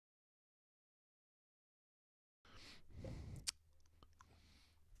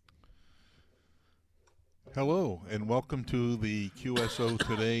Hello, and welcome to the QSO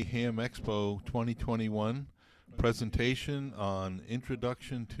Today Ham Expo 2021 presentation on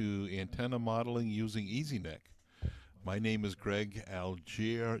Introduction to Antenna Modeling using EasyNet. My name is Greg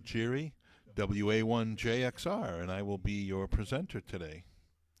Algieri, WA1JXR, and I will be your presenter today.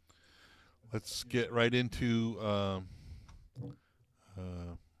 Let's get right into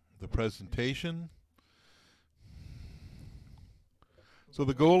the presentation. So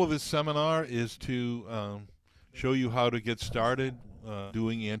the goal of this seminar is to show you how to get started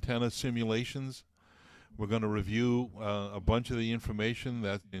doing antenna simulations. We're going to review a bunch of the information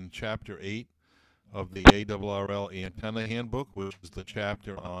that's in Chapter 8 of the ARRL Antenna Handbook, which is the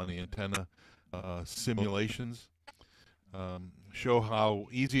chapter on antenna simulations. Show how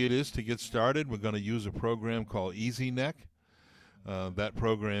easy it is to get started. We're going to use a program called EasyNet. That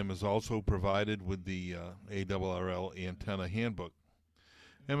program is also provided with the ARRL Antenna Handbook.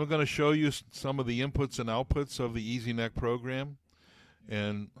 And we're going to show you some of the inputs and outputs of the EasyNet program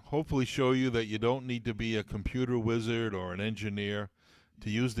and hopefully show you that you don't need to be a computer wizard or an engineer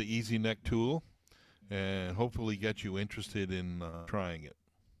to use the EasyNet tool, and hopefully get you interested in trying it.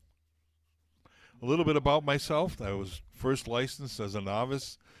 A little bit about myself. I was first licensed as a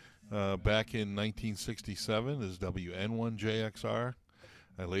novice back in 1967 as WN1JXR.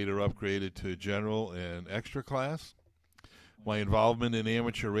 I later upgraded to general and extra class. My involvement in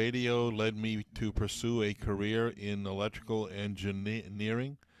amateur radio led me to pursue a career in electrical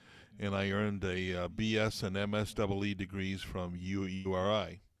engineering, and I earned a BS and MSEE degrees from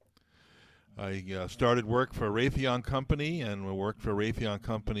URI. I started work for Raytheon Company and worked for Raytheon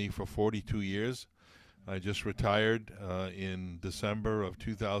Company for 42 years. I just retired in December of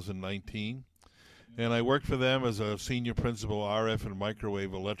 2019, and I worked for them as a senior principal RF and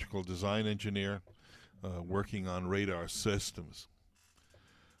microwave electrical design engineer, working on radar systems.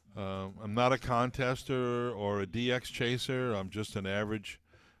 I'm not a contester or a DX chaser. I'm just an average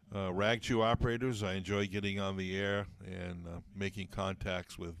rag-chew operator. I enjoy getting on the air and making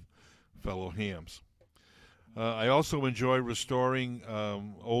contacts with fellow hams. I also enjoy restoring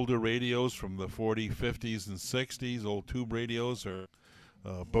older radios from the 40s, 50s, and 60s, old tube radios, or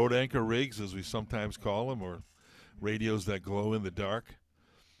boat anchor rigs, as we sometimes call them, or radios that glow in the dark.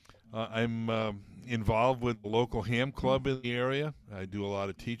 I'm involved with the local ham club in the area. I do a lot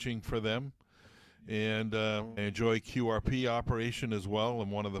of teaching for them, and I enjoy QRP operation as well.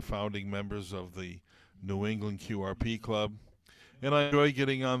 I'm one of the founding members of the New England QRP Club, and I enjoy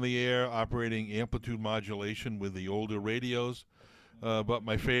getting on the air operating amplitude modulation with the older radios, but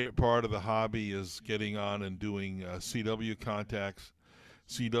my favorite part of the hobby is getting on and doing CW contacts,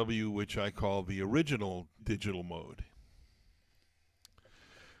 CW, which I call the original digital mode.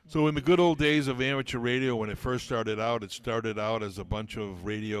 So in the good old days of amateur radio, when it started out as a bunch of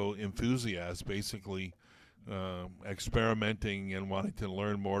radio enthusiasts, basically experimenting and wanting to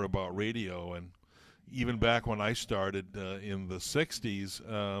learn more about radio. And even back when I started in the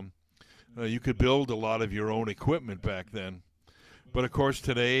 60s, you could build a lot of your own equipment back then. But of course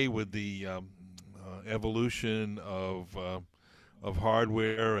today, with the evolution of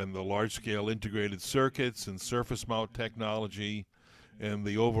hardware and the large-scale integrated circuits and surface mount technology, and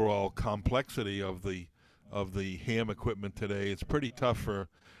the overall complexity of the ham equipment today, it's pretty tough for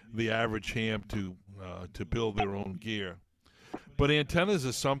the average ham to build their own gear. But antennas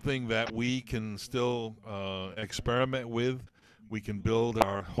is something that we can still experiment with. We can build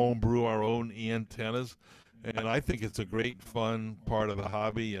homebrew our own antennas, and I think it's a great fun part of the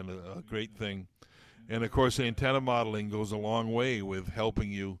hobby and a great thing. And of course, antenna modeling goes a long way with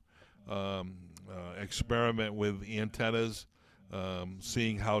helping you experiment with antennas.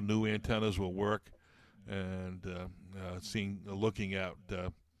 Seeing how new antennas will work, and looking at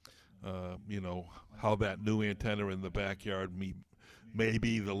how that new antenna in the backyard may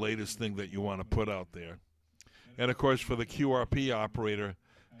be the latest thing that you want to put out there. And of course, for the QRP operator,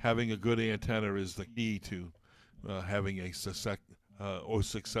 having a good antenna is the key to having a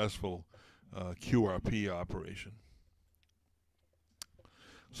successful QRP operation.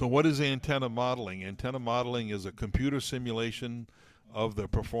 So what is antenna modeling? Antenna modeling is a computer simulation of the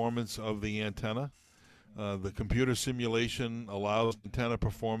performance of the antenna. The computer simulation allows antenna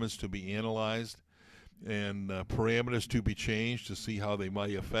performance to be analyzed and parameters to be changed to see how they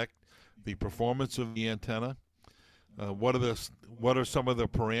might affect the performance of the antenna. What are some of the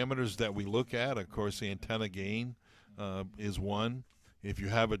parameters that we look at? Of course, antenna gain is one. If you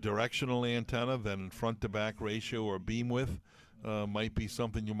have a directional antenna, then front to back ratio or beam width might be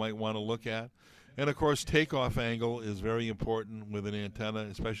something you might want to look at. And of course, takeoff angle is very important with an antenna,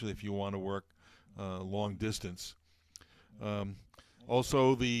 especially if you want to work long distance. A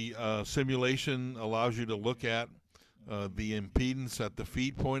Also, the simulation allows you to look at the impedance at the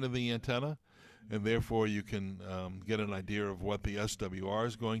feed point of the antenna, and therefore you can get an idea of what the SWR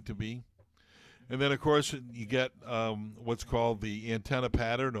is going to be. And then, of course, you get what's called the antenna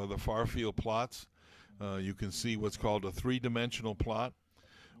pattern or the far field plots. You can see what's called a three-dimensional plot,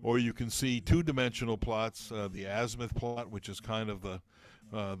 or you can see two-dimensional plots, the azimuth plot, which is kind of the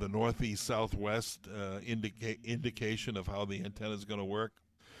northeast-southwest indication of how the antenna is going to work,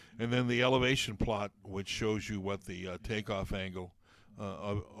 and then the elevation plot, which shows you what the takeoff angle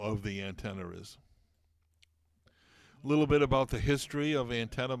of the antenna is. A little bit about the history of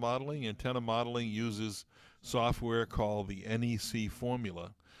antenna modeling. Antenna modeling uses software called the NEC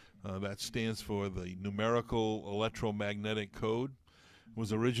formula. That stands for the Numerical Electromagnetic Code. It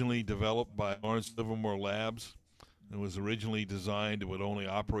was originally developed by Lawrence Livermore Labs. It was originally designed, it would only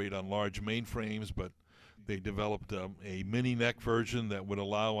operate on large mainframes, but they developed a mini neck version that would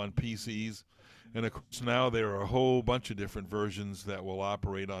allow on PCs. And of course now there are a whole bunch of different versions that will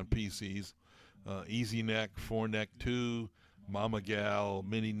operate on PCs. Easy Neck, 4-Neck 2, Mama Gal,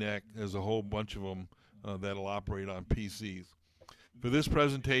 Mini Neck. There's a whole bunch of them that'll operate on PCs. For this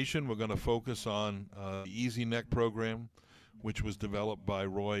presentation, we're going to focus on the Easy Neck program, which was developed by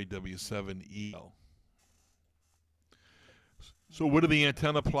Roy W7EL. So what do the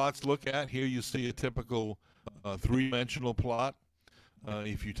antenna plots look at? Here you see a typical three-dimensional plot.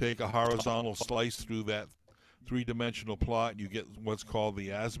 If you take a horizontal slice through that three-dimensional plot, you get what's called the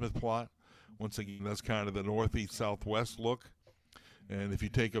azimuth plot. Once again, that's kind of the northeast-southwest look. And if you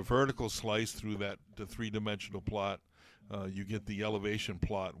take a vertical slice through the three-dimensional plot, you get the elevation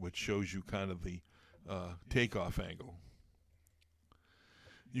plot, which shows you kind of the takeoff angle.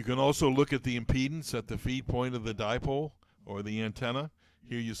 You can also look at the impedance at the feed point of the dipole or the antenna.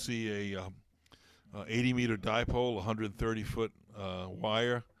 Here you see a 80-meter dipole, 130-foot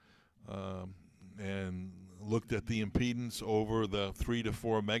wire, and looked at the impedance over the 3 to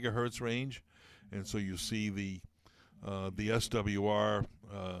 4 megahertz range, and so you see the SWR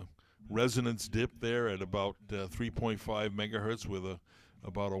resonance dip there at about 3.5 megahertz with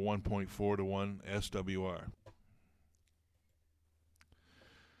about a 1.4 to 1 SWR.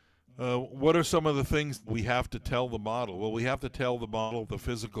 What are some of the things we have to tell the model? Well, we have to tell the model the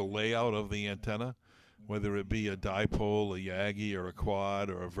physical layout of the antenna, whether it be a dipole, a Yagi, or a quad,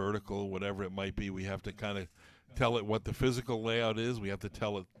 or a vertical, whatever it might be. We have to kind of tell it what the physical layout is. We have to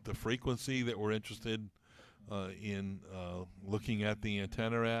tell it the frequency that we're interested in looking at the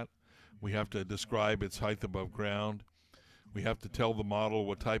antenna at. We have to describe its height above ground. We have to tell the model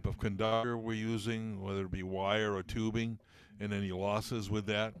what type of conductor we're using, whether it be wire or tubing, and any losses with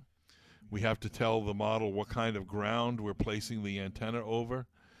that. We have to tell the model what kind of ground we're placing the antenna over,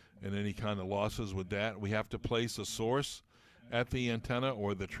 and any kind of losses with that. We have to place a source at the antenna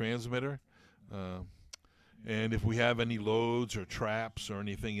or the transmitter. And if we have any loads or traps or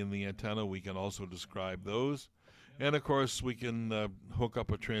anything in the antenna, we can also describe those. And of course, we can hook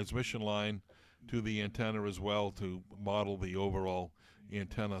up a transmission line to the antenna as well to model the overall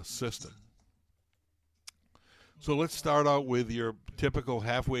antenna system. So let's start out with your typical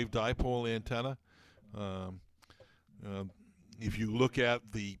half-wave dipole antenna. If you look at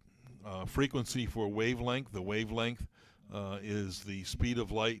the frequency for wavelength, the wavelength is the speed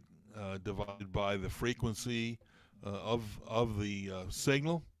of light divided by the frequency of the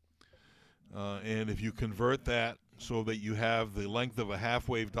signal. And if you convert that so that you have the length of a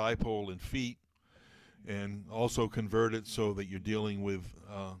half-wave dipole in feet, and also convert it so that you're dealing with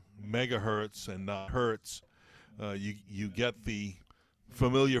megahertz and not hertz, you get the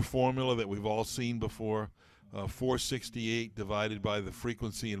familiar formula that we've all seen before. 468 divided by the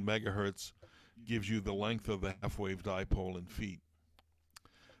frequency in megahertz gives you the length of the half-wave dipole in feet.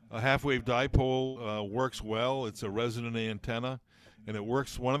 A half-wave dipole works well. It's a resonant antenna, and it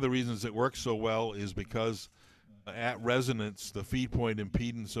works. One of the reasons it works so well is because at resonance, the feed point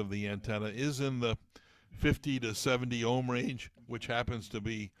impedance of the antenna is in the 50 to 70 ohm range, which happens to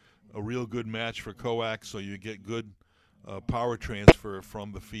be a real good match for coax, so you get good power transfer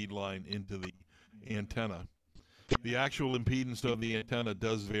from the feed line into the antenna. The actual impedance of the antenna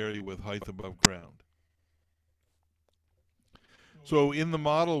does vary with height above ground. So in the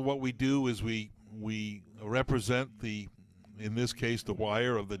model, what we do is we represent in this case, the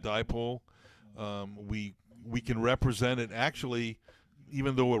wire of the dipole. We can represent it actually,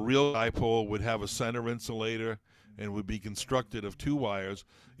 even though a real dipole would have a center insulator and would be constructed of 2 wires.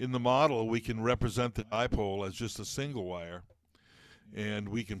 In the model, we can represent the dipole as just a single wire, and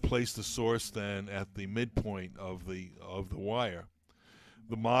we can place the source then at the midpoint of the wire.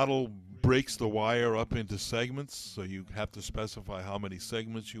 The model breaks the wire up into segments, so you have to specify how many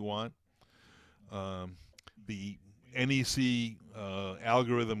segments you want. The NEC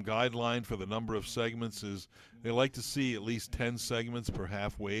algorithm guideline for the number of segments is they like to see at least 10 segments per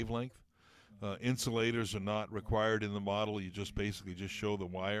half wavelength. Insulators are not required in the model. You just basically just show the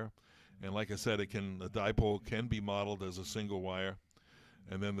wire. And like I said, a dipole can be modeled as a single wire,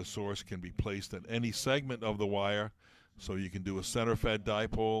 and then the source can be placed at any segment of the wire. So you can do a center-fed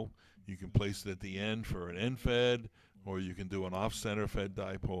dipole, you can place it at the end for an end-fed, or you can do an off-center fed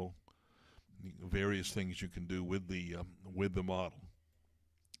dipole. Various things you can do with the model.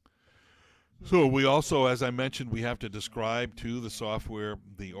 So we also, as I mentioned, we have to describe to the software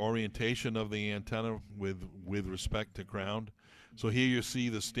the orientation of the antenna with respect to ground. So here you see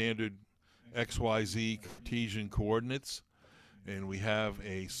the standard XYZ Cartesian coordinates, and we have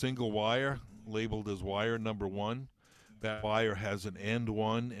a single wire labeled as wire number 1. That wire has an end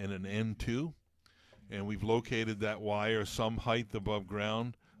 1 and an end 2, and we've located that wire some height above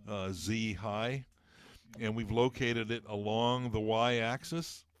ground, Z high, and we've located it along the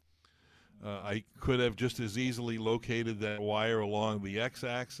y-axis. I could have just as easily located that wire along the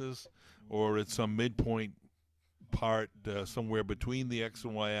x-axis or at some midpoint part somewhere between the x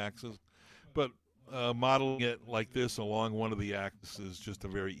and y axis, but modeling it like this along one of the axes is just a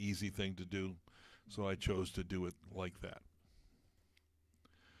very easy thing to do, so I chose to do it like that.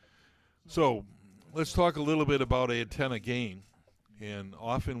 So let's talk a little bit about antenna gain. And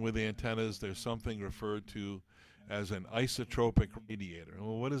often with antennas there's something referred to as an isotropic radiator.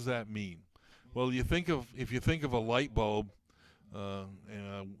 Well, what does that mean? Well, if you think of a light bulb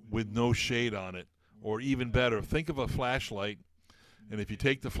with no shade on it, or even better, think of a flashlight, and if you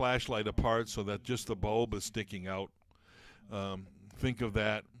take the flashlight apart so that just the bulb is sticking out, think of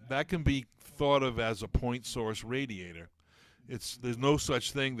that. That can be thought of as a point source radiator. There's no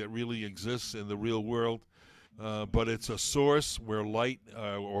such thing that really exists in the real world, but it's a source where light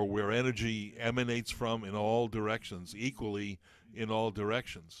or where energy emanates from in all directions, equally in all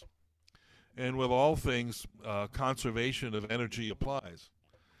directions. And with all things, conservation of energy applies.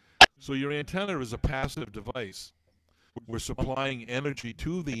 So your antenna is a passive device. We're supplying energy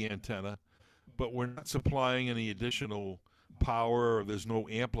to the antenna, but we're not supplying any additional power, or there's no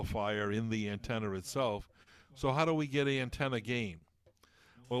amplifier in the antenna itself. So how do we get antenna gain?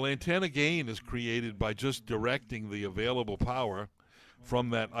 Well, antenna gain is created by just directing the available power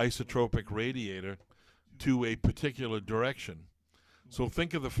from that isotropic radiator to a particular direction. So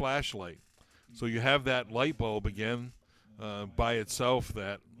think of the flashlight. So you have that light bulb again by itself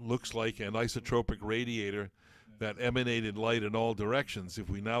that looks like an isotropic radiator that emanated light in all directions. If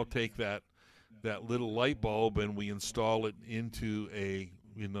we now take that little light bulb and we install it into a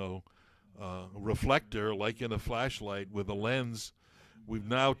reflector like in a flashlight with a lens, we've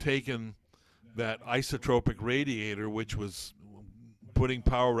now taken that isotropic radiator, which was putting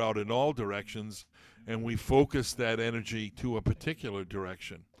power out in all directions, and we focus that energy to a particular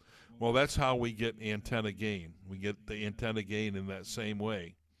direction. Well, that's how we get antenna gain. We get the antenna gain in that same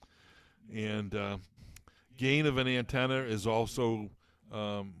way. And gain of an antenna is also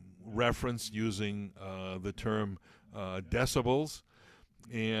referenced using the term decibels.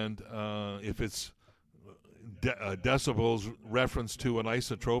 And if it's decibels reference to an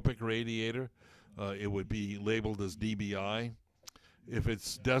isotropic radiator, it would be labeled as dBi. If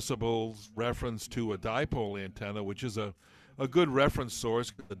it's decibels reference to a dipole antenna, which is a good reference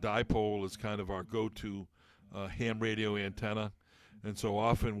source, the dipole is kind of our go-to ham radio antenna, and so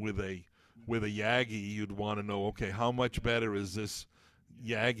often with a Yagi, you'd want to know, okay, how much better is this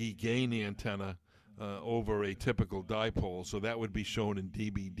Yagi gain antenna over a typical dipole? So that would be shown in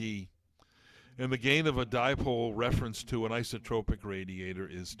dBd. And the gain of a dipole reference to an isotropic radiator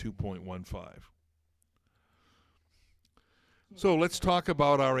is 2.15. So let's talk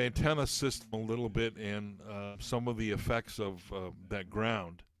about our antenna system a little bit and some of the effects of that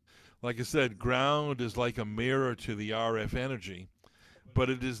ground. Like I said, ground is like a mirror to the RF energy, but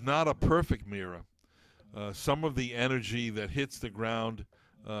it is not a perfect mirror. Some of the energy that hits the ground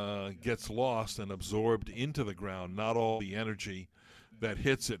gets lost and absorbed into the ground. Not all the energy that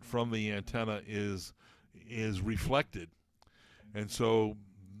hits it from the antenna is reflected. And so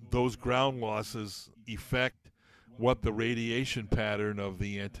those ground losses affect what the radiation pattern of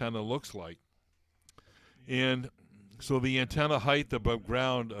the antenna looks like. And so the antenna height above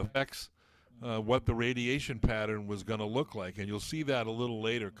ground affects what the radiation pattern was going to look like. And you'll see that a little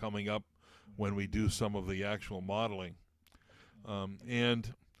later coming up when we do some of the actual modeling.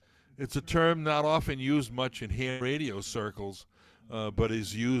 And it's a term not often used much in ham radio circles, but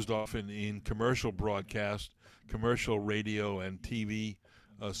is used often in commercial broadcast, commercial radio and TV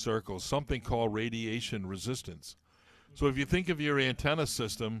circles, something called radiation resistance. So if you think of your antenna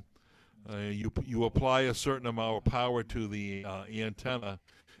system, you apply a certain amount of power to the antenna,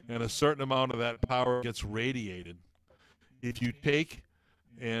 and a certain amount of that power gets radiated. If you take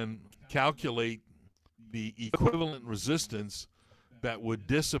and calculate the equivalent resistance that would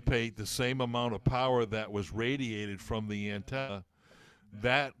dissipate the same amount of power that was radiated from the antenna,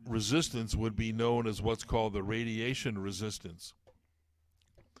 that resistance would be known as what's called the radiation resistance.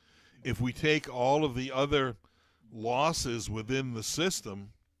 If we take all of the other losses within the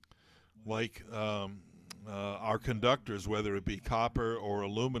system, like our conductors, whether it be copper or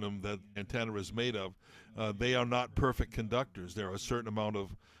aluminum that the antenna is made of, they are not perfect conductors. There are a certain amount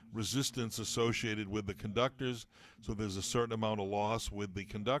of resistance associated with the conductors, so there's a certain amount of loss with the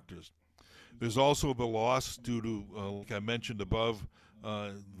conductors. There's also the loss due to, like I mentioned above,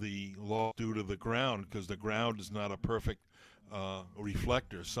 the loss due to the ground, because the ground is not a perfect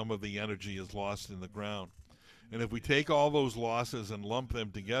reflector. Some of the energy is lost in the ground. And if we take all those losses and lump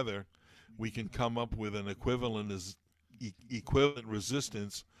them together, we can come up with an equivalent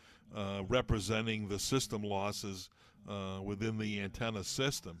resistance representing the system losses within the antenna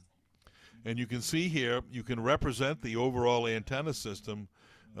system. And you can see here, you can represent the overall antenna system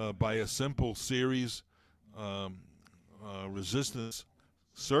by a simple series resistance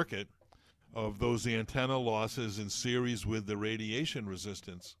circuit of those antenna losses in series with the radiation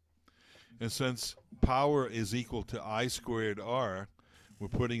resistance. And since power is equal to I squared R, we're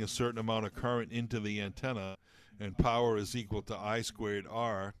putting a certain amount of current into the antenna, and power is equal to I squared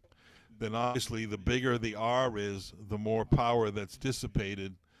R, then obviously the bigger the R is, the more power that's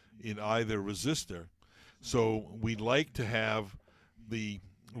dissipated in either resistor. So we'd like to have the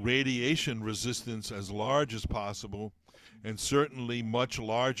radiation resistance as large as possible, and certainly much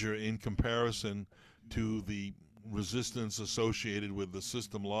larger in comparison to the resistance associated with the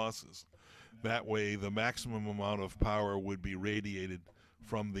system losses. That way the maximum amount of power would be radiated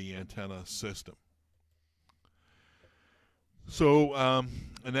from the antenna system. So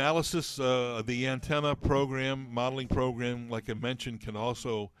analysis, the antenna program, modeling program, like I mentioned, can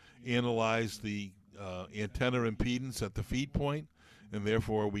also analyze the antenna impedance at the feed point, and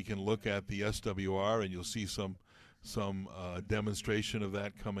therefore we can look at the SWR, and you'll see some demonstration of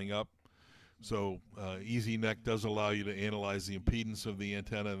that coming up. So EasyNet does allow you to analyze the impedance of the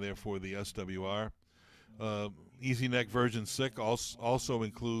antenna, and therefore the SWR. EasyNet version 6 also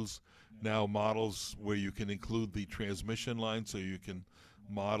includes now models where you can include the transmission line, so you can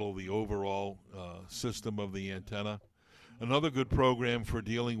model the overall system of the antenna. Another good program for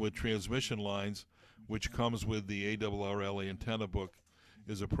dealing with transmission lines, which comes with the ARRL antenna book,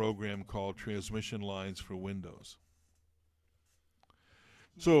 is a program called Transmission Lines for Windows.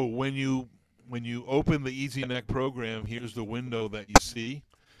 So when you open the EasyNet program, here's the window that you see,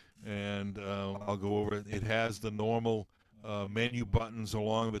 and I'll go over it. It has the normal menu buttons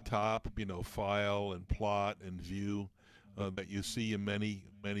along the top, file and plot and view that you see in many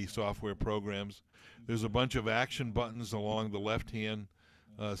software programs. There's a bunch of action buttons along the left-hand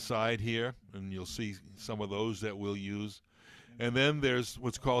side here, and you'll see some of those that we'll use. And then there's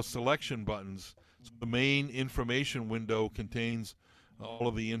what's called selection buttons. So the main information window contains all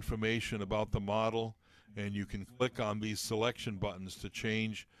of the information about the model, and you can click on these selection buttons to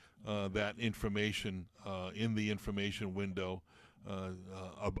change that information in the information window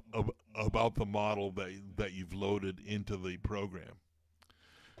about the model that you've loaded into the program.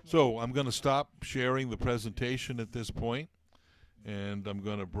 So I'm going to stop sharing the presentation at this point, and I'm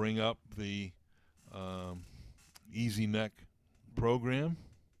going to bring up the EasyNet program.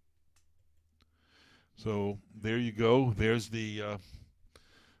 So there you go. There's the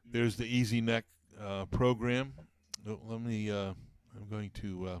EasyNet program. Let me. I'm going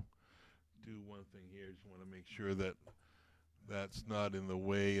to do one thing here. Just want to make sure that that's not in the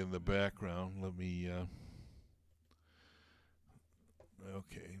way in the background. Let me.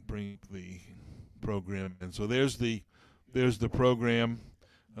 Okay, bring the program in. So there's the program,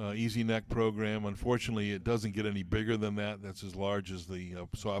 EasyNet program. Unfortunately, it doesn't get any bigger than that. That's as large as the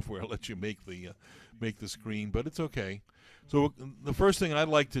software lets you make the screen, but it's okay. So the first thing I'd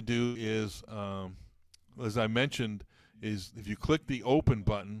like to do is, as I mentioned, is if you click the Open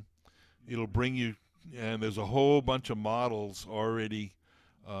button, it'll bring you, and there's a whole bunch of models already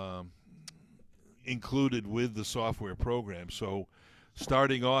included with the software program. So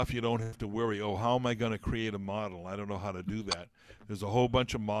starting off, you don't have to worry, oh, how am I going to create a model? I don't know how to do that. There's a whole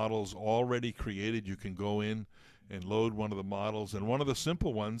bunch of models already created. You can go in and load one of the models, and one of the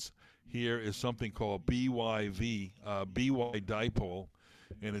simple ones here is something called BYV, BY dipole,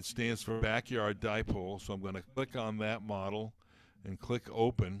 and it stands for backyard dipole. So I'm going to click on that model, and click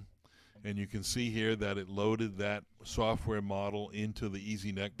open, and you can see here that it loaded that software model into the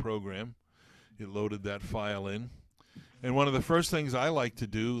EasyNet program. It loaded that file in. And one of the first things I like to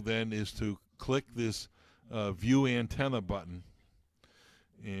do then is to click this View Antenna button.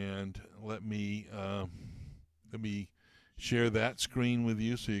 And let me share that screen with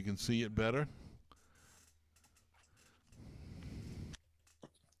you so you can see it better.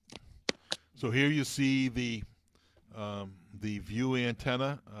 So here you see the View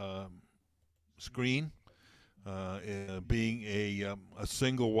Antenna screen, being a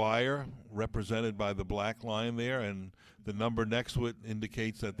single wire represented by the black line there, and the number next to it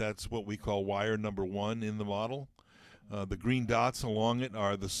indicates that that's what we call wire number 1 in the model. The green dots along it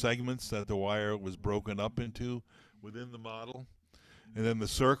are the segments that the wire was broken up into within the model. And then the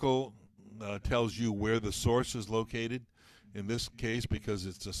circle tells you where the source is located. In this case, because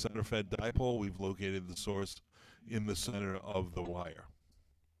it's a center-fed dipole, we've located the source in the center of the wire.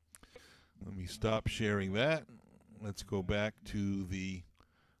 Let me stop sharing that. Let's go back to the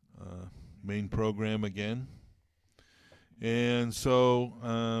main program again. And so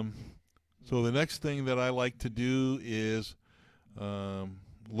the next thing that I like to do is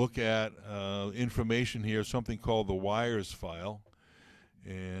look at information here, something called the wires file.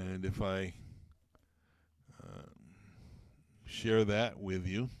 And if I share that with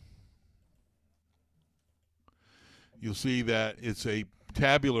you, you'll see that it's a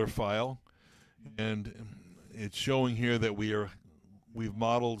tabular file, and it's showing here that we've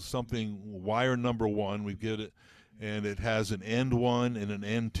modeled something wire number 1. We've given it, and it has an end 1 and an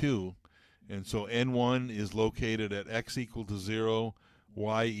end 2. And so N1 is located at x equal to 0,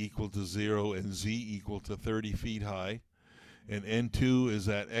 y equal to 0, and z equal to 30 feet high. And N2 is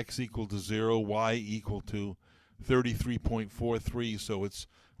at x equal to 0, y equal to 33.43, so it's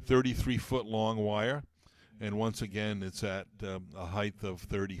 33-foot long wire. And once again, it's at a height of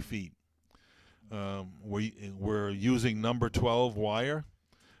 30 feet. We're using number 12 wire.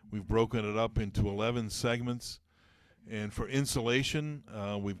 We've broken it up into 11 segments. And for insulation,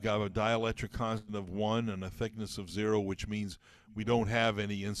 we've got a dielectric constant of 1 and a thickness of 0, which means we don't have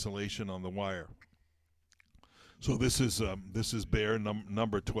any insulation on the wire. So this is bare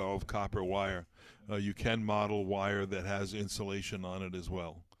number 12 copper wire. You can model wire that has insulation on it as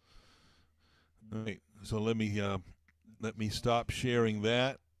well. All right, so let me stop sharing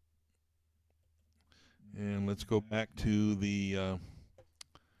that, and let's go back to the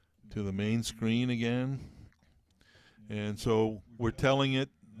main screen again. And so we're telling it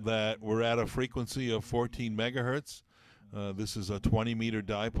that we're at a frequency of 14 megahertz. This is a 20-meter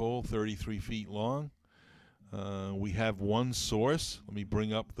dipole, 33 feet long. We have one source. Let me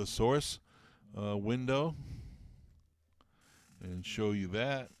bring up the source window and show you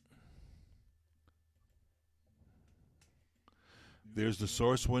that. There's the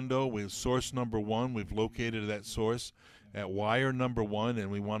source window with source number 1. We've located that source at wire number 1,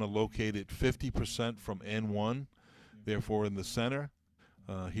 and we want to locate it 50% from N1. Therefore, in the center.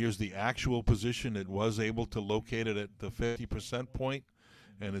 Here's the actual position. It was able to locate it at the 50% point,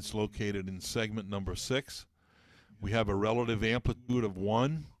 and it's located in segment number 6. We have a relative amplitude of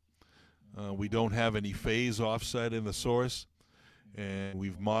 1. We don't have any phase offset in the source, and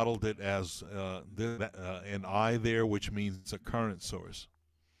we've modeled it as an I there, which means it's a current source.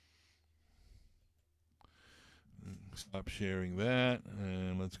 Stop sharing that,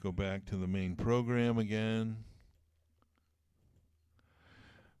 and let's go back to the main program again.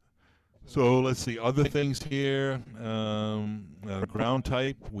 So let's see, other things here. Ground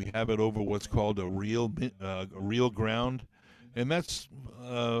type, we have it over what's called a real ground, and that's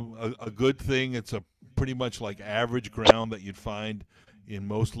a good thing. It's a pretty much like average ground that you'd find in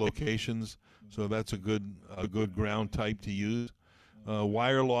most locations, so that's a good ground type to use.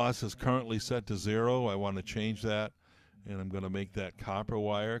 Wire loss is currently set to 0. I want to change that, and I'm going to make that copper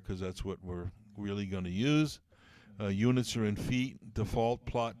wire because that's what we're really going to use. Units are in feet. Default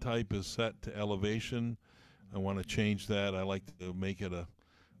plot type is set to elevation. I want to change that. I like to make it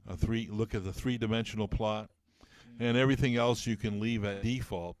look at the 3-dimensional plot, and everything else you can leave at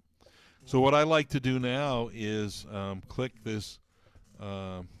default. So what I like to do now is click this.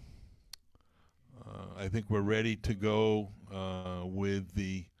 I think we're ready to go with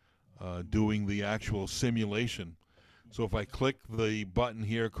the doing the actual simulation. So if I click the button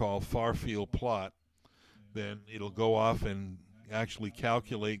here called Far Field Plot, then it'll go off and actually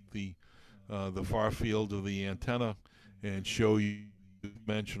calculate the far field of the antenna and show you the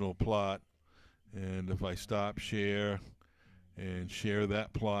dimensional plot. And if I stop share and share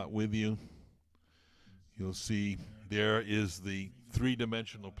that plot with you, you'll see there is the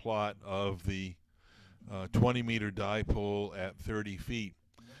 3-dimensional plot of the 20-meter dipole at 30 feet.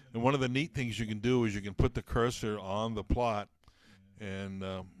 And one of the neat things you can do is you can put the cursor on the plot and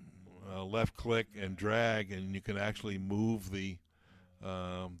left click and drag, and you can actually move the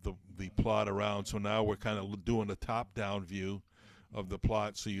plot around. So now we're kind of doing a top-down view of the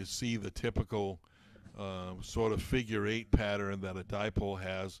plot, so you see the typical sort of figure 8 pattern that a dipole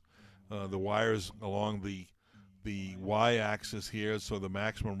has. The wires along the y-axis here, so the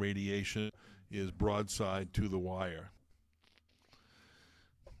maximum radiation is broadside to the wire.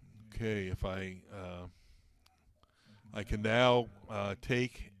 Okay, if I can now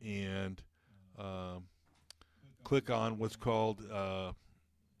take and click on what's called, let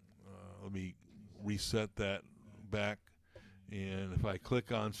me reset that back, and if I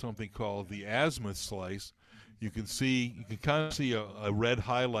click on something called the azimuth slice, you can kind of see a red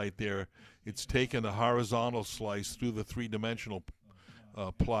highlight there. It's taken a horizontal slice through the three-dimensional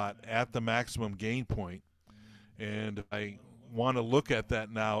plot at the maximum gain point, and if I want to look at that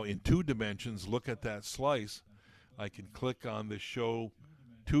now in 2 dimensions, look at that slice, I can click on the show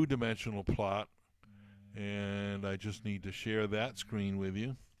 2-dimensional plot, and I just need to share that screen with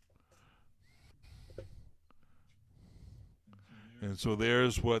you. And so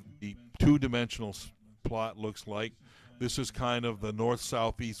there's what the 2-dimensional plot looks like. This is kind of the north,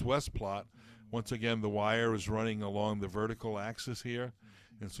 south, east, west plot. Once again, the wire is running along the vertical axis here,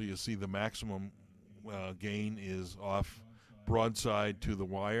 and so you see the maximum gain is off broadside to the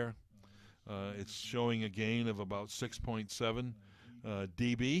wire. It's showing a gain of about 6.7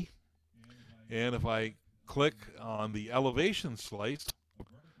 dB. And if I click on the elevation slice,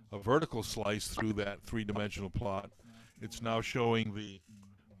 a vertical slice through that 3-dimensional plot, it's now showing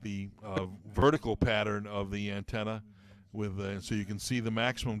the vertical pattern of the antenna. So you can see the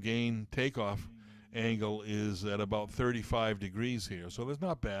maximum gain takeoff angle is at about 35 degrees here. So that's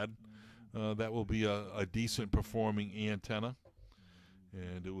not bad. That will be a decent performing antenna,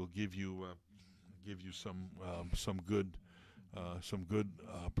 and it will give you some good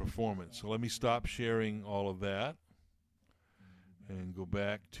performance. So let me stop sharing all of that and go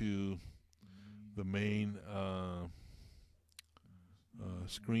back to the main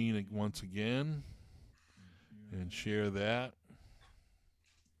screen once again and share that.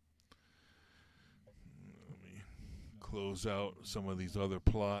 Let me close out some of these other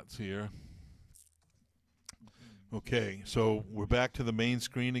plots here. Okay, so we're back to the main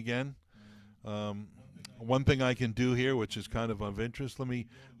screen again. One thing I can do here, which is kind of interest, let me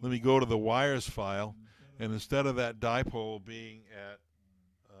go to the wires file, and instead of that dipole being at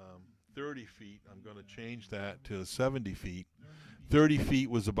 30 feet, I'm going to change that to 70 feet. 30 feet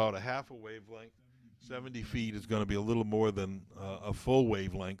was about a half a wavelength. 70 feet is going to be a little more than a full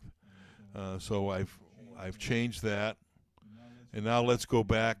wavelength. So I've changed that. And now let's go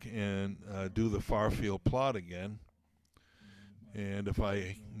back and do the far field plot again. And if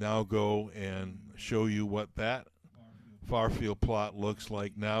I now go and show you what that far field plot looks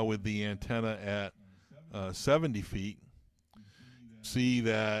like now with the antenna at 70 feet, see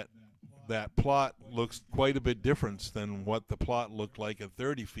that that plot looks quite a bit different than what the plot looked like at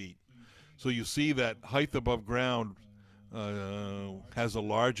 30 feet. So you see that height above ground has a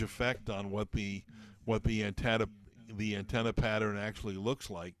large effect on what the antenna pattern actually looks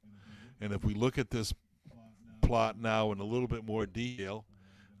like. And if we look at this plot now in a little bit more detail,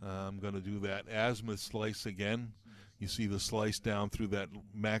 I'm going to do that azimuth slice again. You see the slice down through that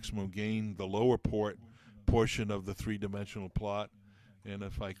maximum gain, the lower portion of the 3-dimensional plot. And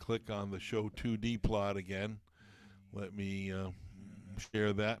if I click on the show 2D plot again, let me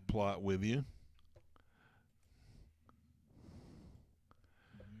share that plot with you.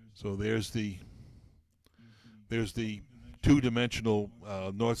 So there's the 2-dimensional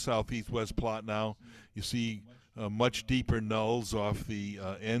north, south, east, west plot now. You see much deeper nulls off the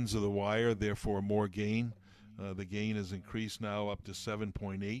ends of the wire, therefore more gain. The gain is increased now up to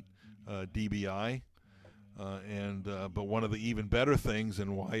 7.8 dBi. But one of the even better things,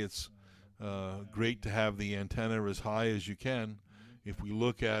 and why it's great to have the antenna as high as you can, if we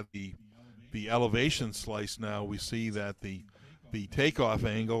look at the elevation slice now, we see that the takeoff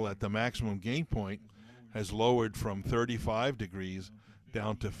angle at the maximum gain point has lowered from 35 degrees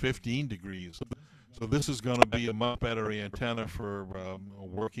down to 15 degrees. So this is going to be a much better antenna for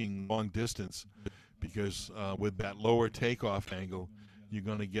working long distance, because with that lower takeoff angle, you're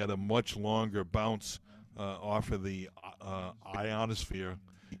going to get a much longer bounce off of the ionosphere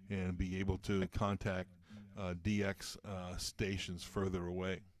and be able to contact DX stations further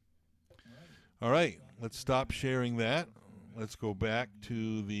away. All right, let's stop sharing that. Let's go back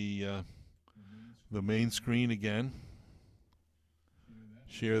to the main screen again.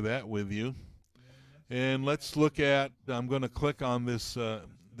 Share that with you. And let's look at, I'm going to click on this,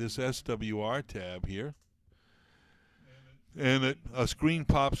 this SWR tab here. And a screen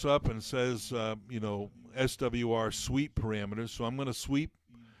pops up and says, you know, SWR sweep parameters. So I'm going to sweep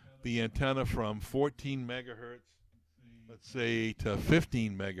the antenna from 14 megahertz, let's say, to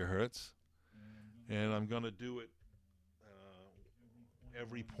 15 megahertz. And I'm going to do it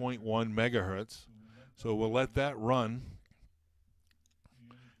every 0.1 megahertz. So we'll let that run.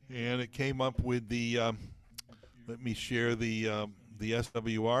 And it came up with the, let me share the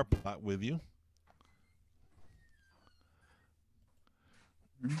SWR plot with you.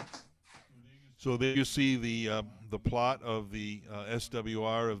 So there you see the plot of the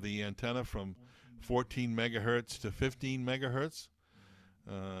SWR of the antenna from 14 megahertz to 15 megahertz.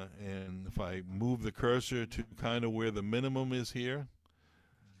 And if I move the cursor to kind of where the minimum is here,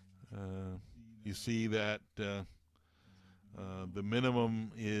 you see that the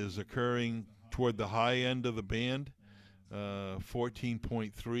minimum is occurring toward the high end of the band,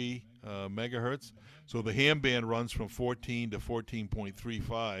 14.3 megahertz. So the ham band runs from 14 to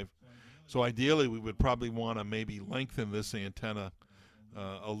 14.35. So ideally, we would probably want to maybe lengthen this antenna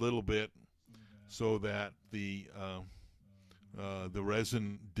a little bit so that the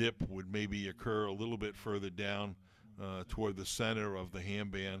resin dip would maybe occur a little bit further down toward the center of the ham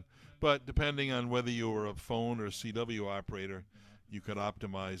band. But depending on whether you were a phone or a CW operator, you could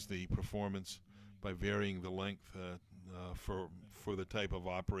optimize the performance by varying the length for the type of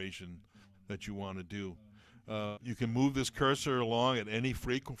operation that you want to do. You can move this cursor along at any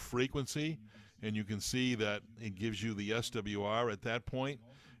frequency, and you can see that it gives you the SWR at that point.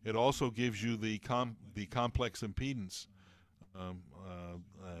 It also gives you the complex impedance.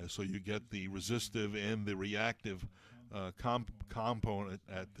 So you get the resistive and the reactive component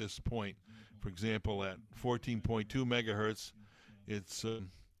at this point. For example, at 14.2 megahertz, it's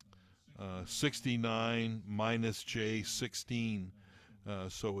 69 minus J16.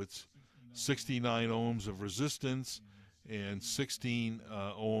 So it's 69 ohms of resistance and 16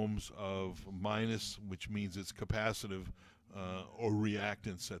 ohms of minus, which means it's capacitive or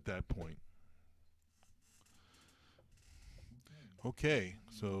reactance at that point. Okay,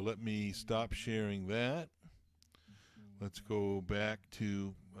 so let me stop sharing that. Let's go back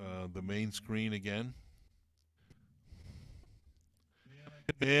to the main screen again.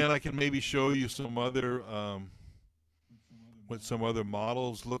 And I can maybe show you some other what some other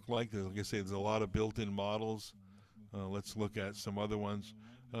models look like. Like I say, there's a lot of built-in models. Let's look at some other ones.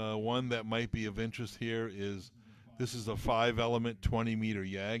 One that might be of interest here is, this is a 5-element 20-meter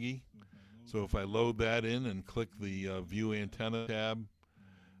Yagi. So if I load that in and click the View Antenna tab,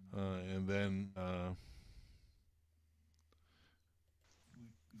 and then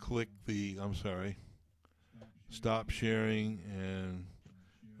click the, stop sharing and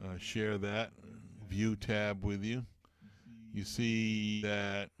share that View tab with you, you see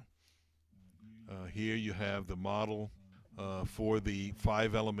that here you have the model for the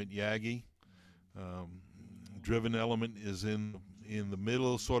 5-element Yagi. Driven element is in the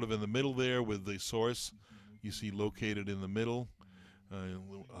middle, sort of in the middle there, with the source you see located in the middle,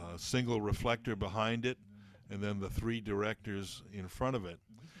 a single reflector behind it, and then the 3 directors in front of it.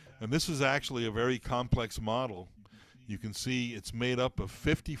 And this is actually a very complex model. You can see it's made up of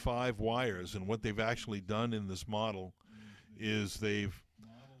 55 wires, and what they've actually done in this model is they've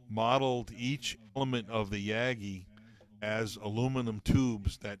modeled each element of the Yagi as aluminum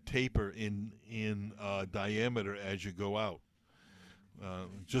tubes that taper in diameter as you go out.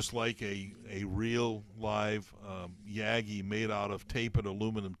 Just like a real live Yagi made out of tapered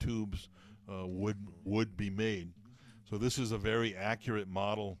aluminum tubes would be made. So this is a very accurate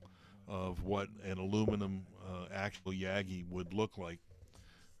model of what an aluminum actual Yagi would look like.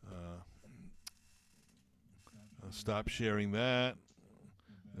 I'll stop sharing that.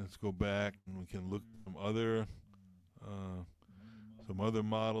 Let's go back and we can look at some other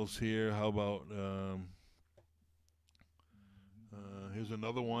models here. How about here's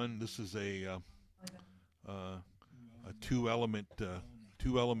another one. This is a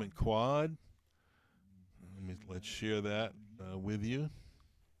 2-element quad. Let's share that with you.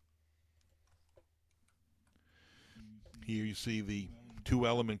 Here you see the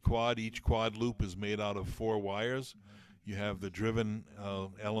 2-element quad. Each quad loop is made out of 4 wires. You have the driven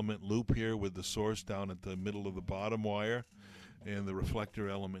element loop here with the source down at the middle of the bottom wire, and the reflector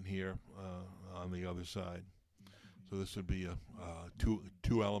element here on the other side. So this would be a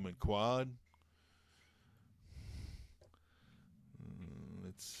 2-element quad.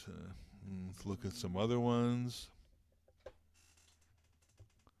 Let's look at some other ones.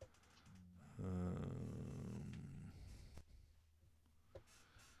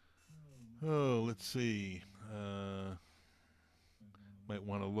 Oh, let's see. Might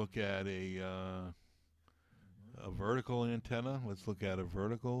want to look at a vertical antenna. Let's look at a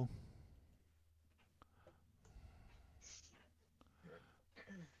vertical.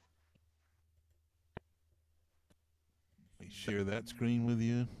 Let me share that screen with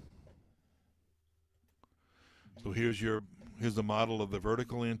you. So here's the model of the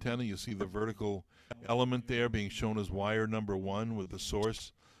vertical antenna. You see the vertical element there being shown as wire number 1 with the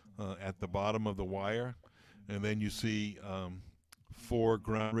source at the bottom of the wire, and then you see 4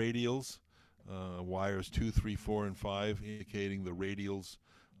 ground radials, wires 2, 3, 4, and 5, indicating the radials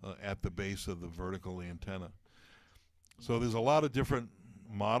at the base of the vertical antenna. So there's a lot of different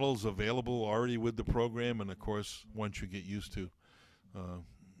models available already with the program, and of course, once you get used to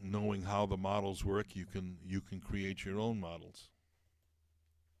knowing how the models work, you can create your own models.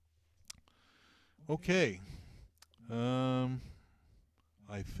 Okay,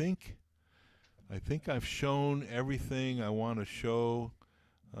 I think I've shown everything I want to show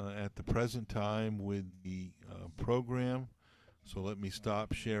at the present time with the program. So let me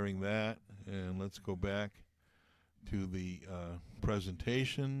stop sharing that, and let's go back to the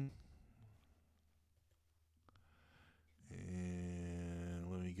presentation.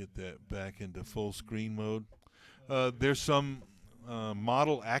 And let me get that back into full screen mode. There's some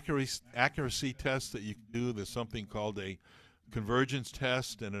model accuracy tests that you can do. There's something called a convergence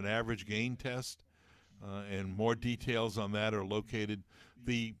test and an average gain test, and more details on that are located.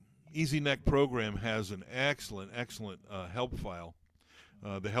 The EasyNet program has an excellent help file.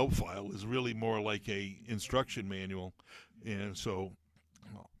 The help file is really more like a instruction manual, and so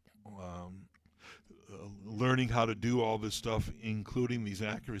learning how to do all this stuff, including these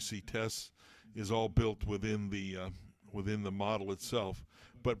accuracy tests, is all built within the model itself.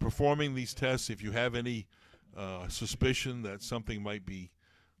 But performing these tests, if you have any suspicion that something might be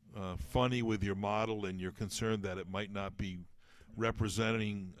funny with your model and you're concerned that it might not be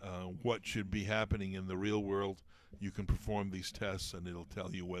representing what should be happening in the real world, you can perform these tests and it'll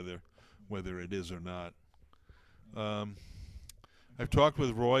tell you whether it is or not. I've talked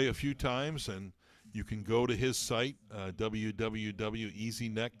with Roy a few times, and you can go to his site,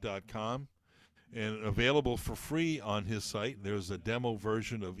 www.easynet.com, and available for free on his site. There's a demo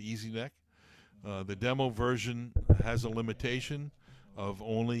version of EasyNet. The demo version has a limitation of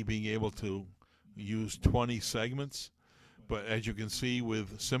only being able to use 20 segments, but as you can see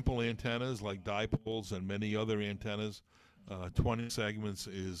with simple antennas like dipoles and many other antennas, 20 segments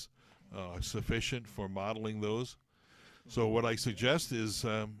is sufficient for modeling those. So what I suggest is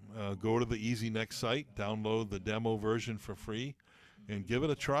go to the EasyNet site, download the demo version for free, and give it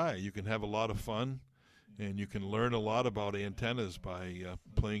a try. You can have a lot of fun, and you can learn a lot about antennas by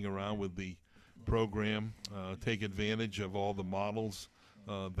playing around with the program. Take advantage of all the models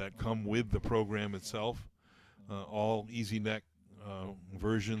that come with the program itself. All EasyNet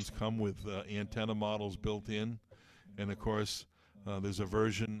versions come with antenna models built in, and of course there's a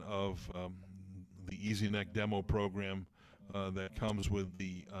version of the EasyNet demo program that comes with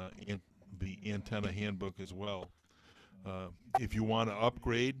the antenna handbook as well. If you want to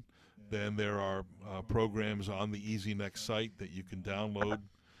upgrade, then there are programs on the EasyNet site that you can download.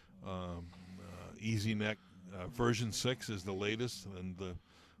 EasyNet version 6 is the latest, and the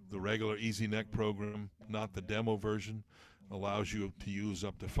regular EasyNet program, not the demo version, allows you to use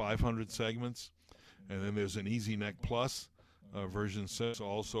up to 500 segments. And then there's an EasyNet Plus version 6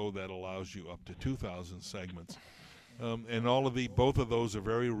 also that allows you up to 2,000 segments. And both of those are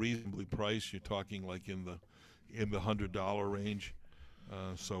very reasonably priced. You're talking like in the $100 range.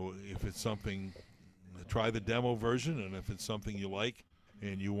 So if it's something, try the demo version, and if it's something you like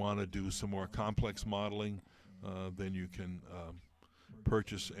and you want to do some more complex modeling, then you can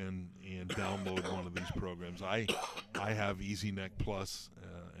purchase and download one of these programs. I have EasyNet Plus,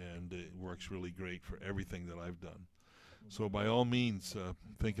 and it works really great for everything that I've done. So by all means,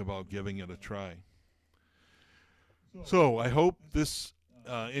 think about giving it a try. So I hope this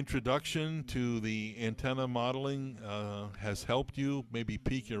introduction to the antenna modeling has helped you, maybe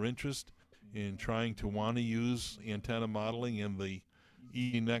pique your interest in trying to want to use antenna modeling in the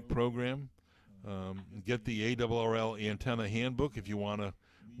EasyNet program. Get the ARRL antenna handbook if you want to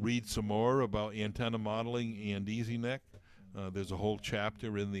read some more about antenna modeling and EasyNet. There's a whole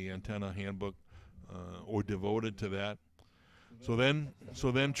chapter in the antenna handbook or devoted to that. So then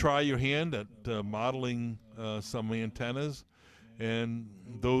try your hand at modeling some antennas, and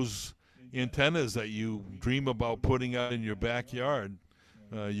those antennas that you dream about putting out in your backyard,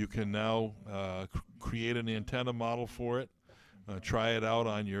 you can now create an antenna model for it. Try it out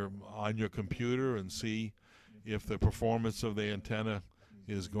on your computer and see if the performance of the antenna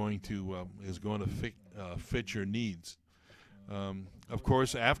is going to fit your needs. Of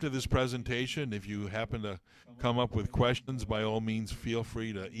course, after this presentation, if you happen to come up with questions, by all means, feel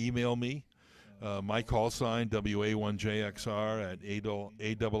free to email me. My call sign, WA1JXR at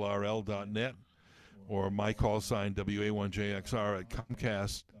ARRL.net, or my call sign, WA1JXR at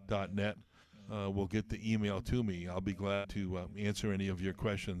Comcast.net. Will get the email to me. I'll be glad to answer any of your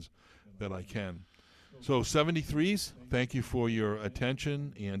questions that I can. So 73s, thank you for your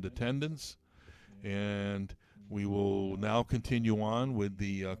attention and attendance. And we will now continue on with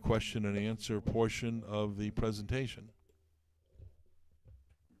the question and answer portion of the presentation.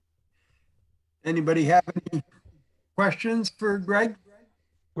 Anybody have any questions for Greg?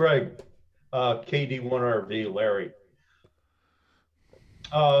 Greg, KD1RV, Larry.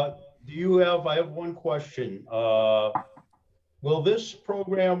 I have one question. Will this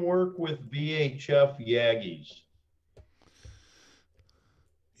program work with VHF Yagis?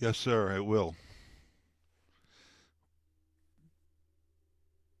 Yes, sir, it will.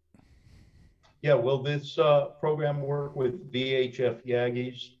 Yeah, will this program work with VHF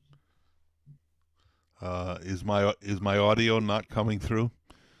Yagis? Is my audio not coming through?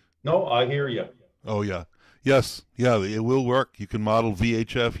 No, I hear you. Oh yeah, yes, yeah, it will work. You can model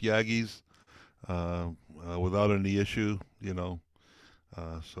VHF Yagis without any issue, you know.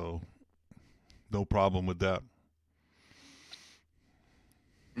 So no problem with that.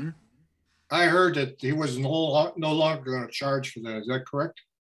 I heard that he was no longer going to charge for that. Is that correct?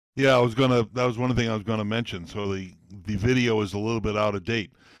 Yeah, that was one thing I was gonna mention. So the video is a little bit out of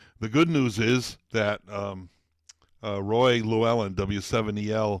date. The good news is that Roy Llewellyn,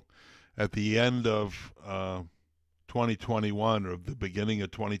 W7EL, at the end of 2021 or the beginning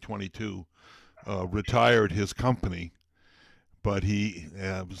of 2022, retired his company, but he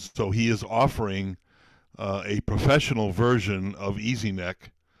is offering a professional version of EasyNeck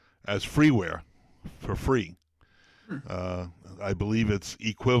as freeware for free. I believe it's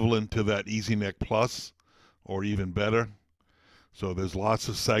equivalent to that EasyNeck Plus or even better. So there's lots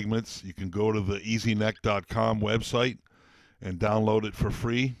of segments. You can go to the easyneck.com website and download it for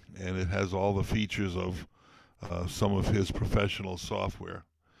free, and it has all the features of some of his professional software.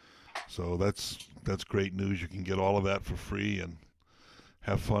 So that's great news. You can get all of that for free and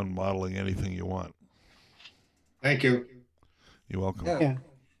have fun modeling anything you want. Thank you. You're welcome. Yeah.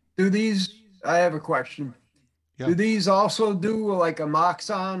 I have a question. Yeah. Do these also do like a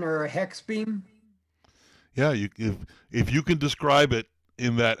Moxon or a hex beam? Yeah, if you can describe it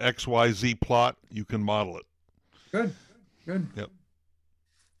in that XYZ plot, you can model it. Good. Yep.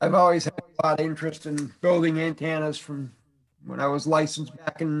 I've always had a lot of interest in building antennas from when I was licensed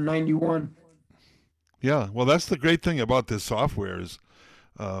back in '91. Yeah, well, that's the great thing about this software is,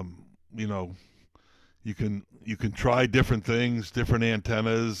 you know, you can try different things, different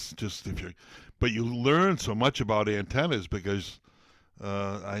antennas, but you learn so much about antennas because,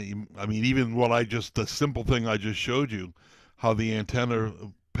 I mean, even the simple thing I just showed you, how the antenna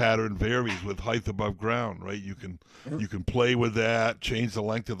pattern varies with height above ground, right? You can play with that, change the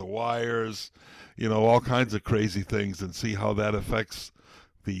length of the wires, you know, all kinds of crazy things, and see how that affects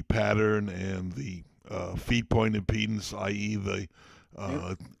the pattern and the feed point impedance, i.e. the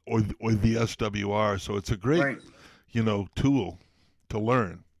or the SWR. So it's a great, you know, tool to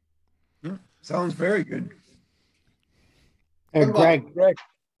learn. Yeah. Sounds very good. Greg,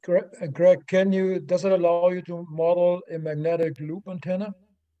 does it allow you to model a magnetic loop antenna?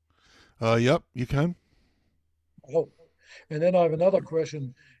 Yep, you can. Oh, and then I have another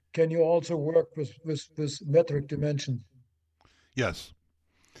question. Can you also work with metric dimension? Yes.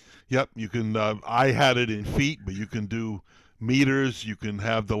 Yep, you can. I had it in feet, but you can do meters. You can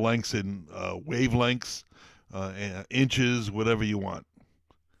have the lengths in wavelengths, inches, whatever you want.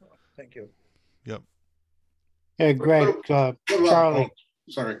 Thank you. Yep. Hey, Greg, Charlie.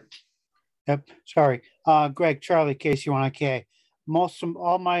 Sorry. Yep, sorry. Greg, Charlie, KC1IK.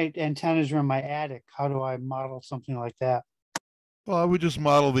 All my antennas are in my attic. How do I model something like that? Well, I would just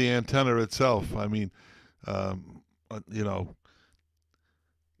model the antenna itself. I mean, you know,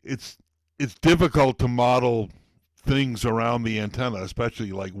 it's difficult to model things around the antenna,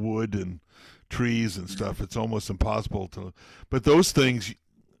 especially like wood and trees and stuff. It's almost impossible to. But those things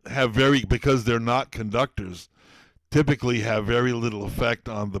because they're not conductors, typically have very little effect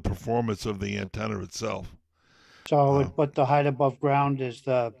on the performance of the antenna itself. So but the height above ground is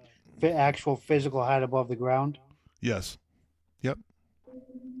the actual physical height above the ground? Yes. Yep.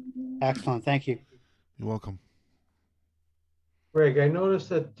 Excellent. Thank you. You're welcome. Greg, I noticed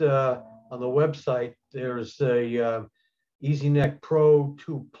that on the website, there's a EasyNeck Pro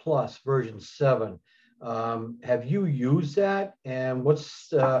 2 Plus version 7. Have you used that? And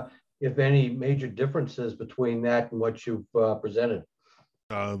what's, if any, major differences between that and what you've presented?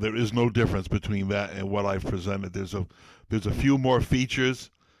 There is no difference between that and what I've presented. There's a few more features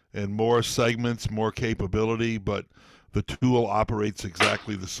and more segments, more capability, but the tool operates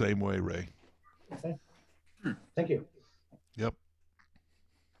exactly the same way, Ray. Okay. Thank you. Yep.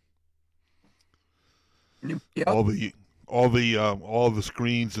 Anybody All else? all the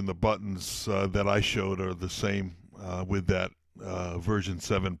screens and the buttons that I showed are the same with that version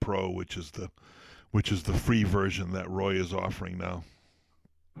 7 Pro, which is the free version that Roy is offering now.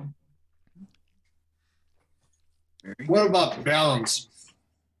 Very What good. about balance?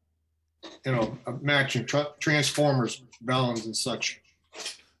 You know, matching transformers, balance and such.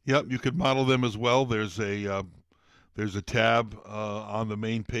 Yep, you could model them as well. There's a tab on the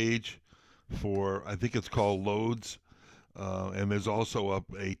main page for, I think it's called loads, and there's also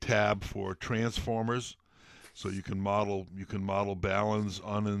a tab for transformers. So you can model balance,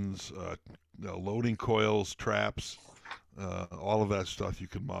 unins, loading coils, traps, all of that stuff you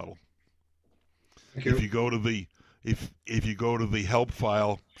can model. Thank If you. you go to the if you go to the help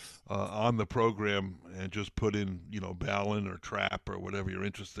file on the program and just put in balun or trap or whatever you're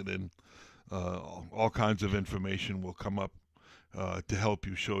interested in, all kinds of information will come up to help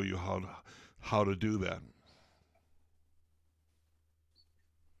you, show you how to do that.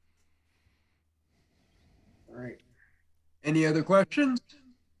 All right. Any other questions?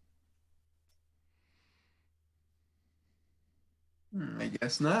 I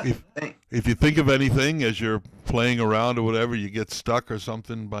guess not. If you think of anything as you're playing around or whatever, you get stuck or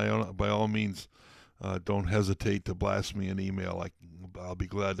something, by all means, don't hesitate to blast me an email. I'll be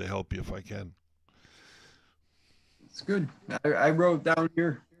glad to help you if I can. It's good. I wrote down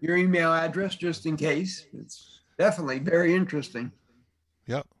your email address just in case. It's definitely very interesting.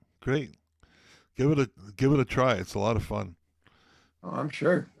 Yeah, great. Give it a try. It's a lot of fun. Oh, I'm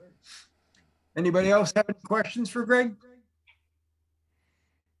sure. Anybody else have any questions for Greg?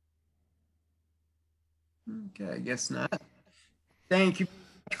 Okay, I guess not. Thank you,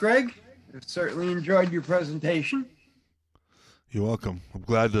 Greg. I've certainly enjoyed your presentation. You're welcome. I'm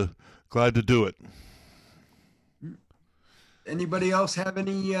glad to do it. Anybody else have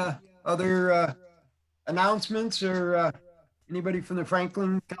any other announcements, or anybody from the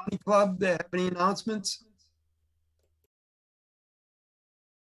Franklin County Club that have any announcements?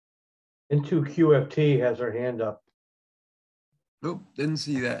 Into QFT has her hand up. Nope, didn't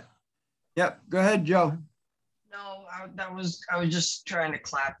see that. Yep, go ahead, Joe. No, I was just trying to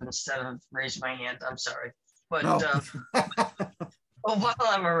clap instead of raise my hand. I'm sorry. But No. well, while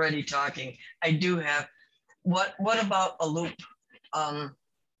I'm already talking, I do have what about a loop?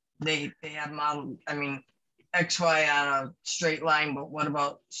 They have modeled, I mean, XY on a straight line, but what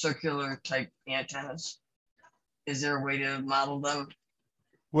about circular type antennas? Is there a way to model them?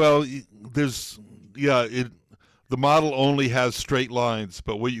 Well, the model only has straight lines,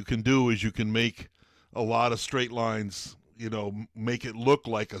 but what you can do is you can make a lot of straight lines, make it look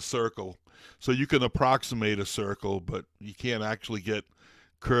like a circle. So you can approximate a circle, but you can't actually get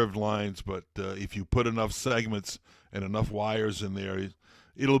curved lines. But if you put enough segments and enough wires in there,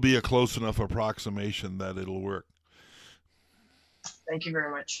 it'll be a close enough approximation that it'll work. Thank you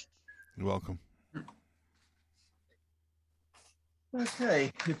very much. You're welcome.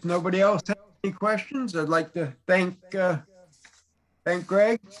 Okay, if nobody else has any questions, I'd like to thank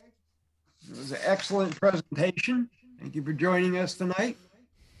Greg. It was an excellent presentation. Thank you for joining us tonight.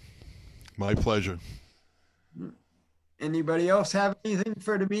 My pleasure. Anybody else have anything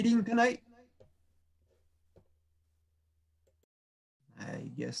for the meeting tonight?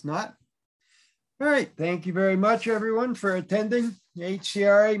 I guess not. All right, thank you very much, everyone, for attending the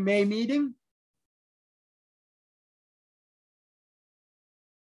HCRA May meeting.